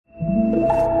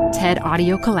TED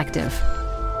Audio Collective.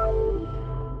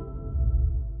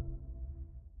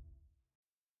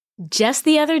 Just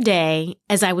the other day,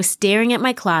 as I was staring at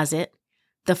my closet,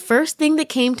 the first thing that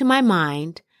came to my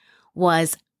mind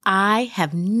was I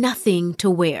have nothing to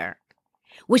wear,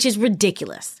 which is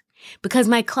ridiculous because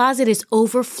my closet is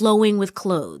overflowing with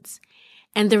clothes.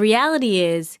 And the reality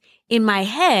is, in my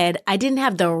head, I didn't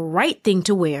have the right thing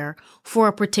to wear for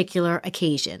a particular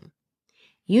occasion.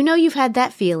 You know you've had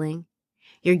that feeling.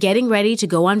 You're getting ready to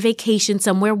go on vacation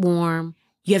somewhere warm.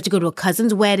 You have to go to a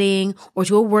cousin's wedding or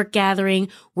to a work gathering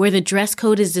where the dress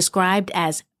code is described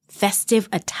as festive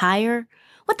attire.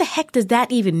 What the heck does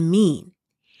that even mean?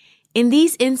 In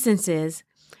these instances,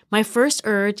 my first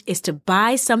urge is to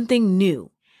buy something new.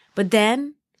 But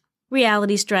then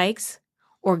reality strikes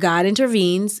or God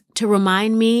intervenes to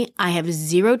remind me I have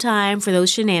zero time for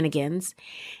those shenanigans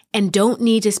and don't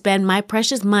need to spend my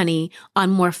precious money on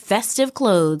more festive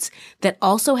clothes that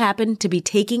also happen to be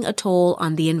taking a toll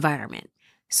on the environment.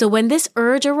 So when this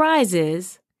urge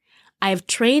arises, I have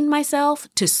trained myself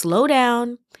to slow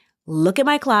down, look at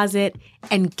my closet,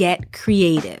 and get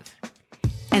creative.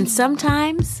 And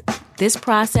sometimes this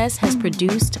process has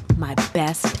produced my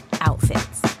best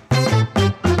outfits.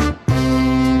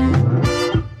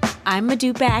 I'm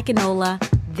Modupe Akinola.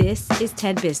 This is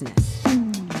TED Business.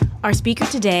 Our speaker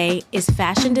today is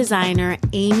fashion designer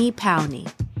Amy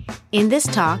Powney. In this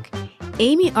talk,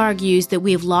 Amy argues that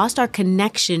we have lost our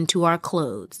connection to our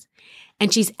clothes,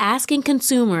 and she's asking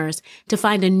consumers to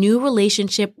find a new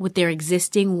relationship with their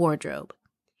existing wardrobe.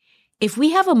 If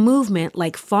we have a movement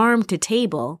like farm to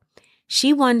table,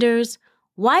 she wonders,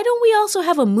 why don't we also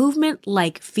have a movement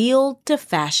like field to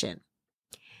fashion?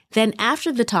 Then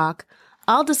after the talk,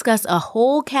 I'll discuss a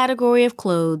whole category of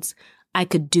clothes I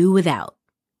could do without.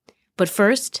 But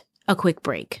first, a quick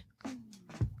break.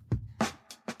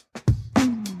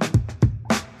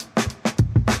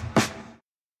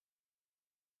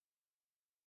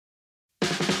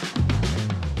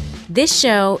 This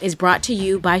show is brought to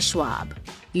you by Schwab.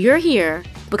 You're here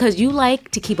because you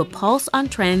like to keep a pulse on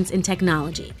trends in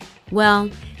technology. Well,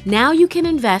 now you can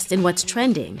invest in what's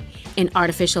trending in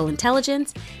artificial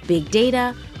intelligence, big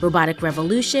data, robotic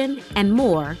revolution, and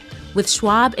more with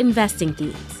Schwab Investing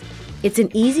Themes. It's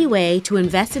an easy way to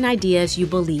invest in ideas you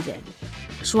believe in.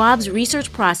 Schwab's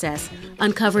research process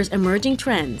uncovers emerging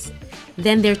trends.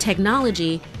 Then their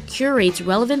technology curates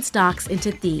relevant stocks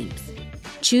into themes.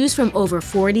 Choose from over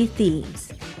 40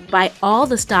 themes. Buy all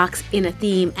the stocks in a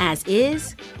theme as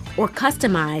is or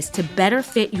customize to better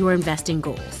fit your investing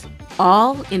goals.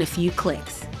 All in a few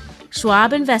clicks.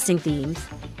 Schwab Investing Themes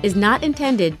is not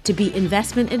intended to be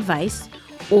investment advice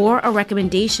or a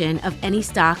recommendation of any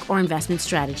stock or investment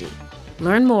strategy.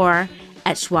 Learn more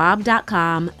at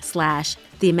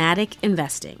schwab.com/thematic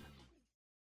investing.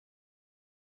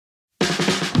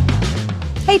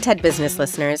 Hey, TED Business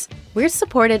listeners. We're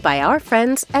supported by our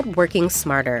friends at Working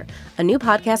Smarter, a new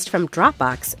podcast from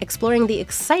Dropbox exploring the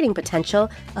exciting potential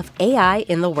of AI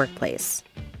in the workplace.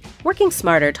 Working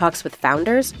Smarter talks with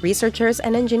founders, researchers,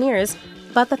 and engineers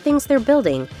about the things they're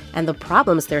building and the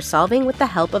problems they're solving with the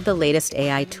help of the latest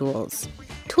AI tools.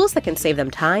 Tools that can save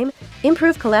them time,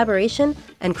 improve collaboration,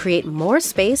 and create more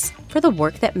space for the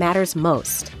work that matters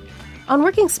most. On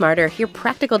Working Smarter, hear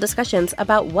practical discussions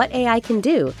about what AI can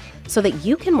do so that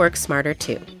you can work smarter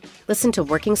too. Listen to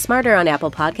Working Smarter on Apple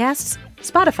Podcasts,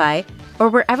 Spotify, or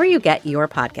wherever you get your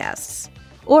podcasts.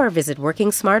 Or visit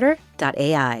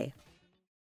workingsmarter.ai.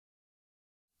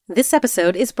 This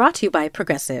episode is brought to you by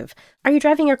Progressive. Are you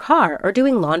driving your car or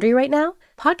doing laundry right now?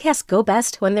 Podcasts go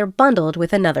best when they're bundled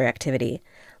with another activity.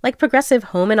 Like Progressive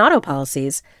home and auto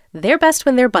policies, they're best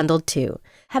when they're bundled too.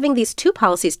 Having these two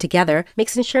policies together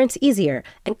makes insurance easier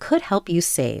and could help you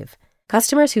save.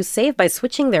 Customers who save by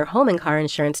switching their home and car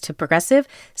insurance to Progressive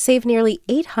save nearly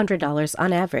 $800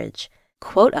 on average.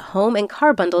 Quote a home and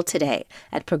car bundle today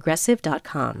at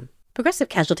Progressive.com. Progressive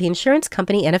Casualty Insurance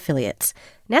Company and Affiliates.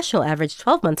 National average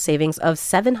 12-month savings of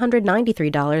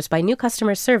 $793 by new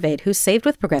customers surveyed who saved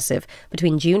with Progressive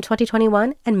between June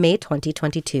 2021 and May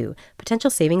 2022. Potential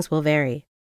savings will vary.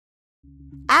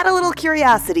 Add a little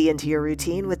curiosity into your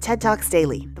routine with TED Talks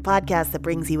Daily, the podcast that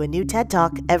brings you a new TED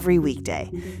Talk every weekday.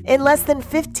 In less than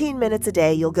 15 minutes a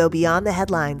day, you'll go beyond the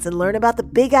headlines and learn about the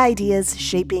big ideas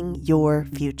shaping your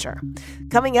future.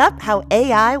 Coming up, how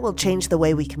AI will change the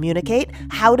way we communicate,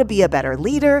 how to be a better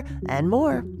leader, and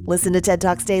more. Listen to TED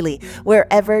Talks Daily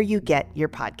wherever you get your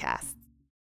podcasts.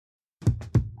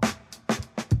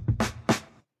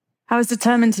 I was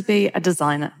determined to be a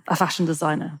designer, a fashion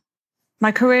designer.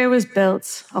 My career was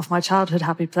built off my childhood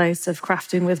happy place of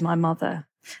crafting with my mother,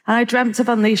 And I dreamt of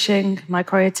unleashing my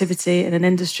creativity in an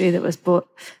industry that was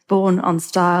born on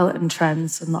style and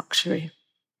trends and luxury.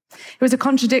 It was a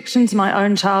contradiction to my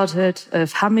own childhood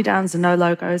of hand-me-downs and no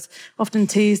logos, often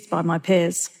teased by my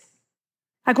peers.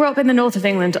 I grew up in the north of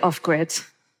England off-grid.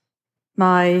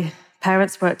 My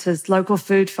parents worked as local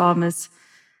food farmers,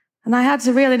 and I had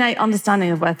a real innate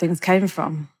understanding of where things came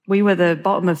from. We were the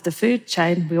bottom of the food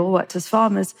chain. We all worked as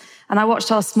farmers, and I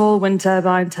watched our small wind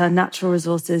turbine turn natural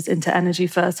resources into energy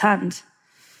firsthand.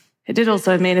 It did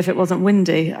also mean if it wasn't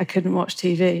windy, I couldn't watch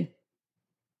TV.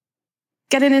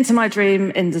 Getting into my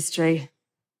dream industry,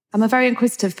 I'm a very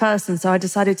inquisitive person, so I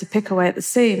decided to pick away at the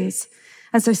seams.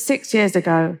 And so 6 years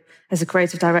ago, as a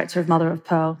creative director of Mother of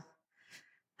Pearl,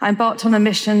 I embarked on a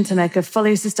mission to make a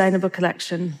fully sustainable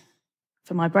collection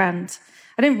for my brand.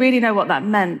 I didn't really know what that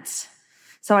meant,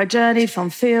 so I journeyed from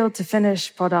field to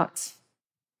finished product,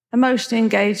 emotionally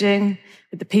engaging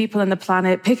with the people and the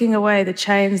planet, picking away the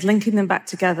chains, linking them back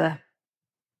together.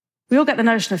 We all get the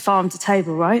notion of farm to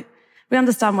table, right? We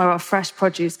understand where our fresh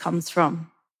produce comes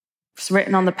from. It's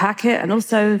written on the packet, and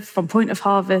also from point of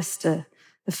harvest to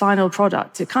the final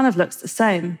product. It kind of looks the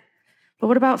same. But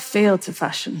what about field to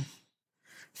fashion?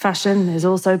 Fashion is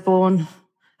also born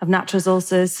of natural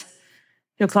resources.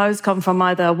 Your clothes come from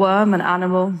either a worm, an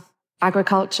animal,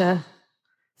 agriculture,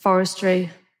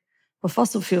 forestry, or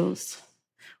fossil fuels.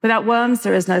 Without worms,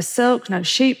 there is no silk, no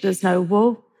sheep, there's no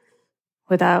wool.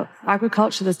 Without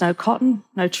agriculture, there's no cotton,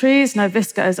 no trees, no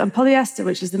viscose, and polyester,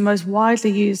 which is the most widely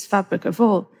used fabric of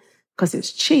all, because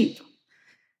it's cheap.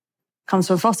 Comes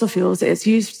from fossil fuels.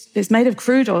 It's made of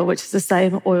crude oil, which is the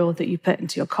same oil that you put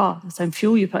into your car, the same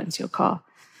fuel you put into your car.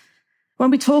 When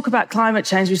we talk about climate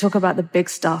change, we talk about the big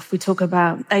stuff. We talk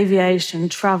about aviation,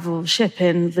 travel,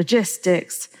 shipping,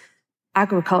 logistics,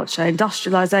 agriculture,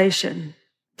 industrialization,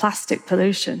 plastic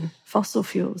pollution, fossil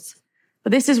fuels.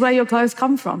 But this is where your clothes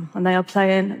come from, and they are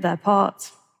playing their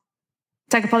part.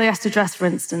 Take a polyester dress, for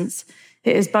instance.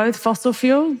 It is both fossil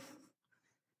fuel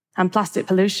and plastic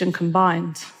pollution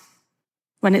combined.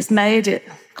 When it's made, it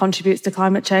contributes to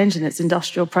climate change in its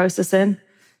industrial processing.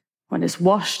 When it's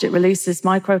washed, it releases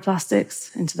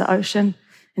microplastics into the ocean,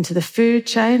 into the food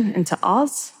chain, into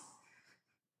us.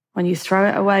 When you throw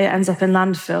it away, it ends up in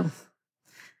landfill.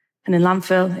 And in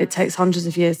landfill, it takes hundreds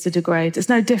of years to degrade. It's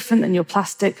no different than your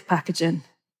plastic packaging.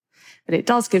 But it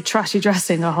does give trashy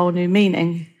dressing a whole new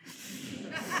meaning.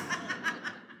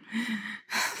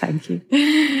 Thank you.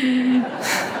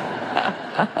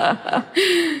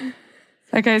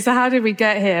 Okay, so how did we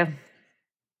get here?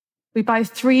 We buy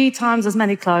 3 times as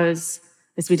many clothes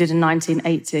as we did in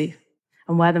 1980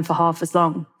 and wear them for half as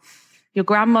long. Your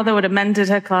grandmother would have mended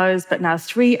her clothes, but now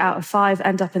 3 out of 5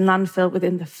 end up in landfill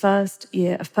within the first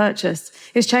year of purchase.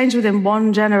 It's changed within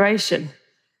 1 generation,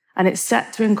 and it's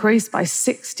set to increase by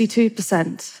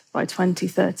 62% by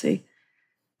 2030.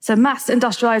 So mass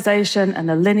industrialization and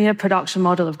the linear production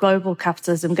model of global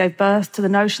capitalism gave birth to the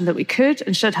notion that we could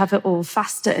and should have it all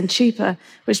faster and cheaper,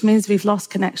 which means we've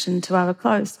lost connection to our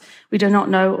clothes. We do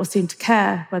not know or seem to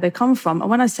care where they come from. And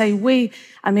when I say we,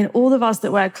 I mean all of us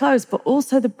that wear clothes, but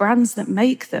also the brands that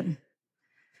make them.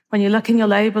 When you look in your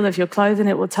label of your clothing,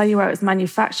 it will tell you where it was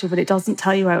manufactured, but it doesn't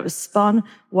tell you where it was spun,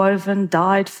 woven,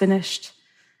 dyed, finished.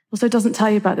 It also doesn't tell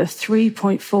you about the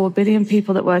 3.4 billion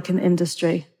people that work in the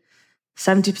industry,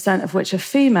 70% of which are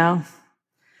female,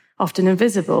 often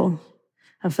invisible,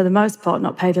 and for the most part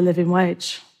not paid a living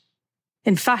wage.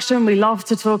 In fashion, we love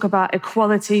to talk about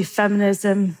equality,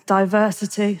 feminism,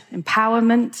 diversity,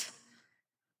 empowerment.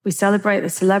 We celebrate the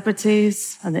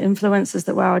celebrities and the influencers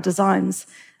that wear our designs,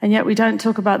 and yet we don't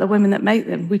talk about the women that make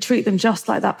them. We treat them just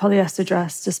like that polyester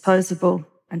dress, disposable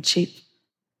and cheap.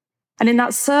 And in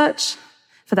that search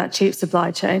for that cheap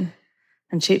supply chain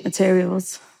and cheap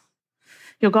materials,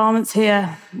 your garments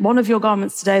here, one of your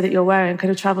garments today that you're wearing could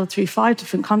have traveled through 5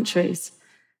 different countries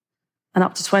and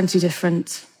up to 20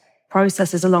 different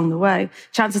processes along the way.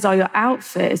 Chances are your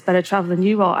outfit is better travel than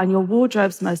you are, and your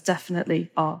wardrobes most definitely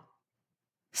are.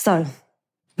 So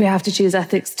we have to choose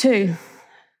ethics too.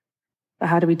 But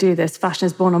how do we do this? Fashion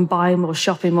is born on buying more,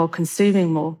 shopping more,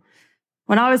 consuming more.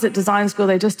 When I was at design school,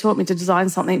 they just taught me to design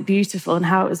something beautiful, and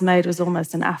how it was made was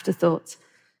almost an afterthought.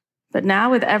 But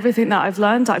now, with everything that I've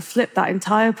learned, I've flipped that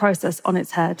entire process on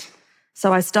its head.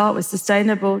 So I start with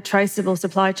sustainable, traceable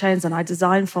supply chains, and I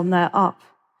design from there up.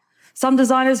 Some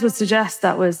designers would suggest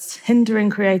that was hindering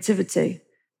creativity.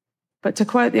 But to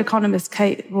quote the economist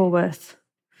Kate Raworth,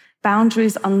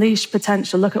 boundaries unleash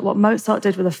potential. Look at what Mozart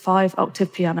did with a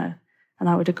 5-octave piano. And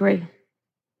I would agree.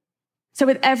 So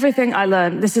with everything I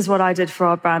learned, this is what I did for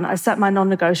our brand. I set my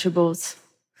non-negotiables.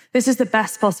 This is the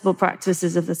best possible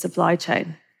practices of the supply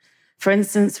chain. For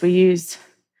instance, we use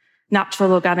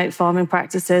natural organic farming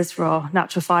practices for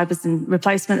natural fibers in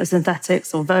replacement of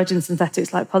synthetics or virgin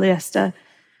synthetics like polyester.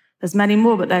 There's many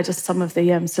more, but they're just some of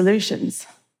the solutions.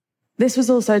 This was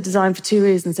also designed for two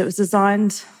reasons. It was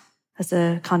designed as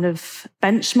a kind of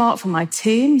benchmark for my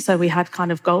team, so we had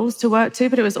kind of goals to work to,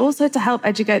 but it was also to help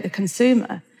educate the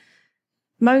consumer.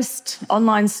 Most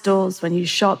online stores, when you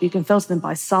shop, you can filter them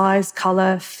by size,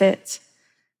 color, fit.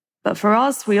 But for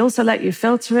us, we also let you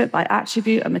filter it by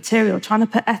attribute and material, trying to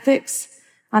put ethics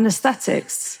and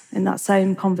aesthetics in that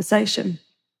same conversation.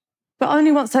 But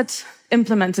only once I'd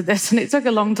implemented this, and it took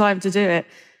a long time to do it,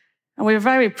 and we were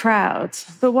very proud.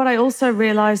 But what I also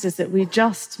realized is that we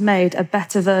just made a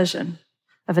better version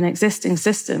of an existing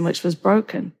system which was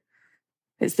broken.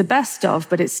 It's the best of,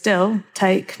 but it's still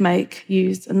take, make,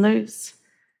 use, and lose.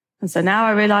 And so now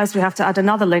I realize we have to add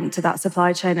another link to that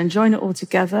supply chain and join it all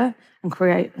together and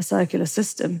create a circular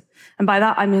system. And by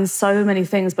that, I mean so many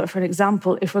things. But for an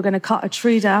example, if we're going to cut a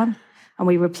tree down and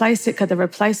we replace it, could the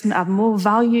replacement add more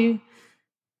value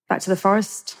back to the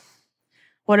forest?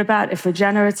 What about if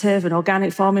regenerative and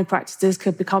organic farming practices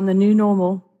could become the new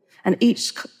normal and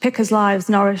each picker's lives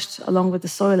nourished along with the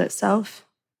soil itself?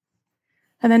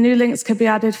 And then new links could be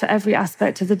added for every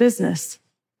aspect of the business.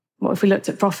 What if we looked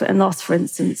at profit and loss, for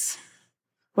instance?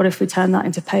 What if we turn that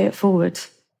into pay it forward?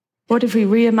 What if we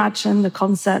reimagine the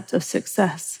concept of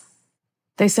success?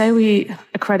 They say we eat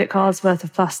a credit card's worth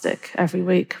of plastic every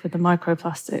week with the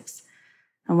microplastics.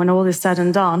 And when all is said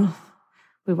and done,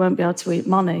 we won't be able to eat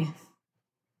money.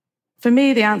 For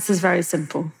me, the answer is very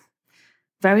simple.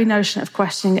 The very notion of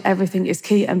questioning everything is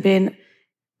key, and being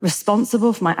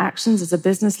responsible for my actions as a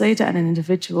business leader and an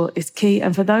individual is key.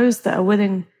 And for those that are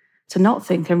willing to not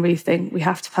think and rethink, we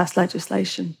have to pass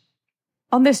legislation.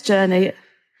 On this journey,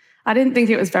 I didn't think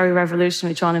it was very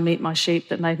revolutionary trying to meet my sheep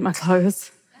that made my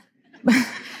clothes.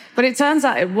 But it turns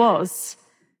out it was.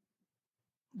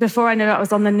 Before I knew it, I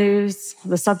was on the news,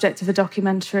 the subject of a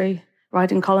documentary,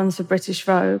 writing columns for British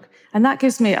Vogue, and that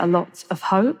gives me a lot of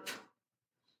hope.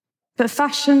 But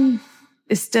fashion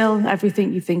is still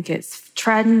everything you think it's.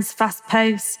 Trends, fast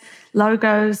pace,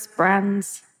 logos,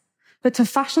 brands. But to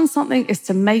fashion something is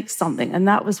to make something, and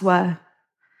that was where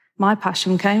my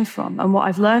passion came from. And what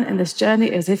I've learned in this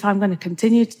journey is if I'm going to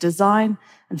continue to design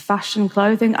and fashion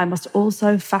clothing, I must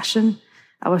also fashion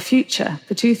our future.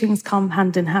 The two things come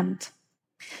hand in hand.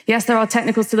 Yes, there are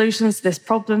technical solutions to this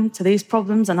problem, to these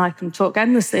problems, and I can talk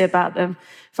endlessly about them,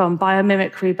 from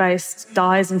biomimicry-based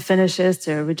dyes and finishes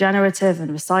to regenerative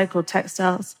and recycled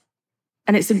textiles.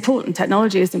 And it's important,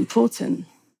 technology is important.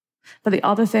 But the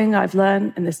other thing I've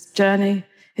learned in this journey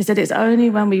is that it's only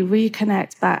when we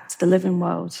reconnect back to the living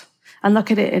world and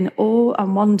look at it in awe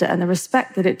and wonder and the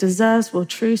respect that it deserves will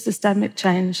true systemic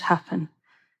change happen.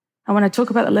 And when I talk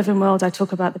about the living world, I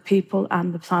talk about the people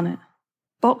and the planet.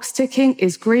 Box ticking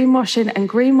is greenwashing, and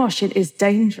greenwashing is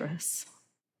dangerous.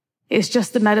 It's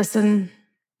just the medicine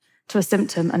to a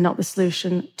symptom and not the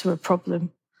solution to a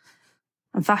problem.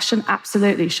 And fashion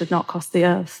absolutely should not cost the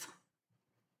earth.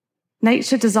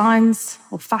 Nature designs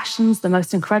or fashions the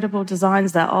most incredible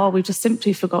designs there are. We just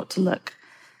simply forgot to look.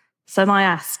 So my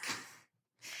ask,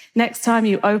 next time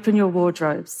you open your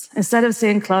wardrobes, instead of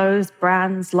seeing clothes,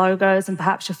 brands, logos, and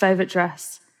perhaps your favorite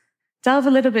dress, delve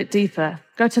a little bit deeper,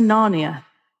 go to Narnia,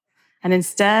 and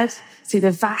instead see the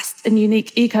vast and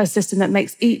unique ecosystem that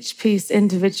makes each piece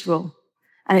individual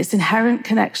and its inherent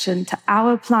connection to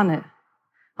our planet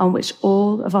on which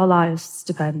all of our lives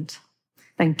depend.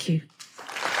 Thank you.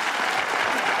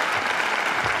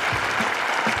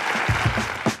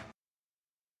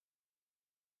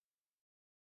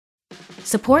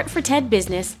 Support for TED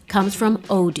Business comes from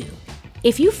Odoo.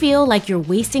 If you feel like you're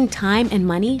wasting time and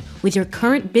money with your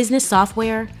current business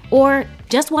software, or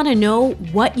just want to know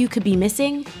what you could be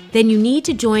missing, then you need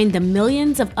to join the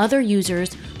millions of other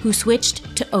users who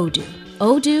switched to Odoo.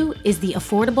 Odoo is the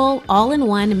affordable,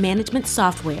 all-in-one management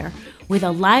software with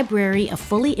a library of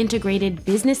fully integrated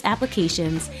business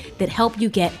applications that help you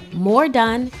get more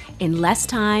done in less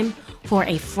time for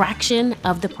a fraction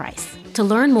of the price. To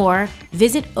learn more,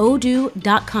 visit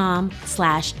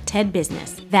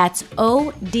odoo.com/TEDbusiness. That's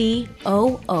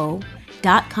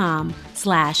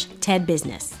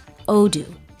odoo.com/TEDbusiness. Odoo,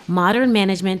 modern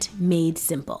management made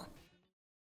simple.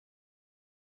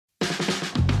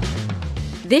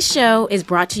 This show is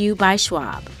brought to you by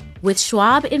Schwab. With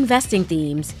Schwab investing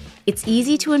themes, it's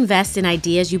easy to invest in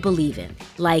ideas you believe in,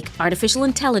 like artificial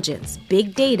intelligence,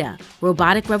 big data,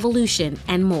 robotic revolution,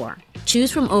 and more.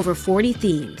 Choose from over 40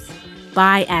 themes.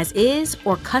 Buy as is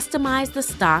or customize the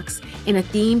stocks in a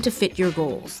theme to fit your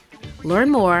goals. Learn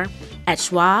more at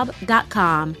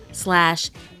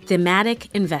schwab.com/thematic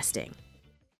investing.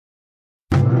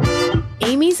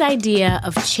 Amy's idea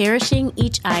of cherishing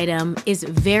each item is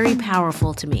very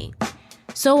powerful to me.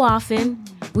 So often,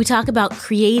 we talk about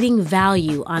creating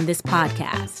value on this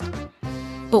podcast.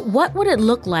 But what would it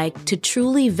look like to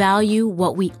truly value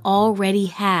what we already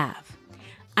have?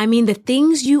 I mean, the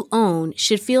things you own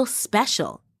should feel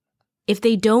special. If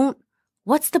they don't,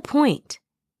 what's the point?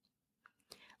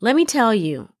 Let me tell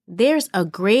you, there's a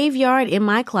graveyard in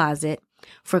my closet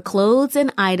for clothes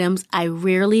and items I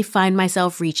rarely find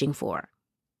myself reaching for.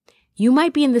 You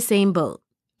might be in the same boat.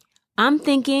 I'm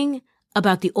thinking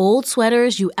about the old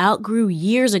sweaters you outgrew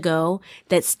years ago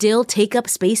that still take up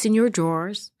space in your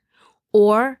drawers.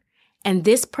 Or, and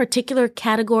this particular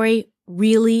category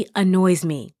really annoys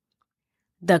me,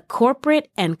 the corporate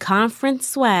and conference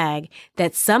swag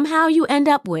that somehow you end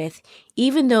up with,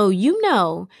 even though you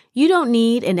know you don't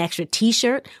need an extra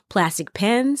t-shirt, plastic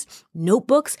pens,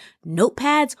 notebooks,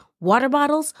 notepads, water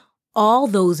bottles, all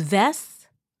those vests.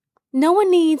 No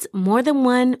one needs more than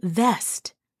one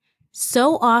vest.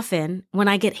 So often, when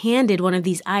I get handed one of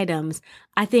these items,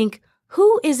 I think,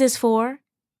 who is this for?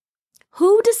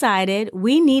 Who decided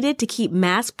we needed to keep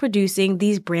mass producing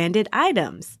these branded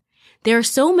items? There are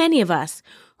so many of us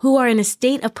who are in a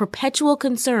state of perpetual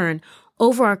concern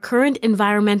over our current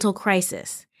environmental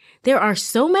crisis. There are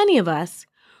so many of us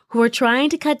who are trying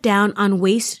to cut down on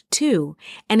waste too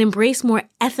and embrace more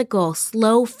ethical,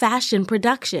 slow fashion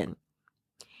production.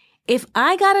 If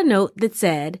I got a note that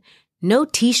said, no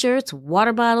t-shirts,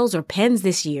 water bottles, or pens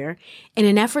this year in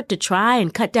an effort to try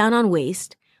and cut down on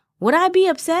waste, would I be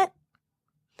upset?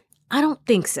 I don't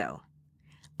think so.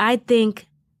 I'd think,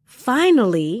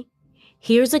 finally,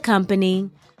 here's a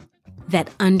company that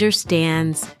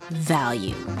understands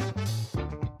value.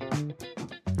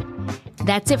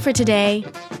 That's it for today.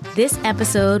 This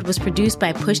episode was produced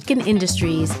by Pushkin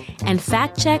Industries and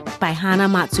fact-checked by Hana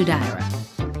Matsudaira.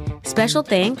 Special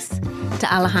thanks to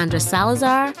Alejandra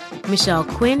Salazar, Michelle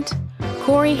Quint,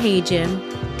 Corey Hagen,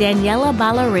 Daniela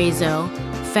Balarezo,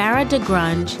 Farah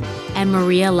DeGrunge, and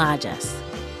Maria Lajas.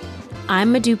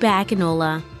 I'm Modupe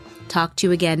Akinola. Talk to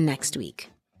you again next week.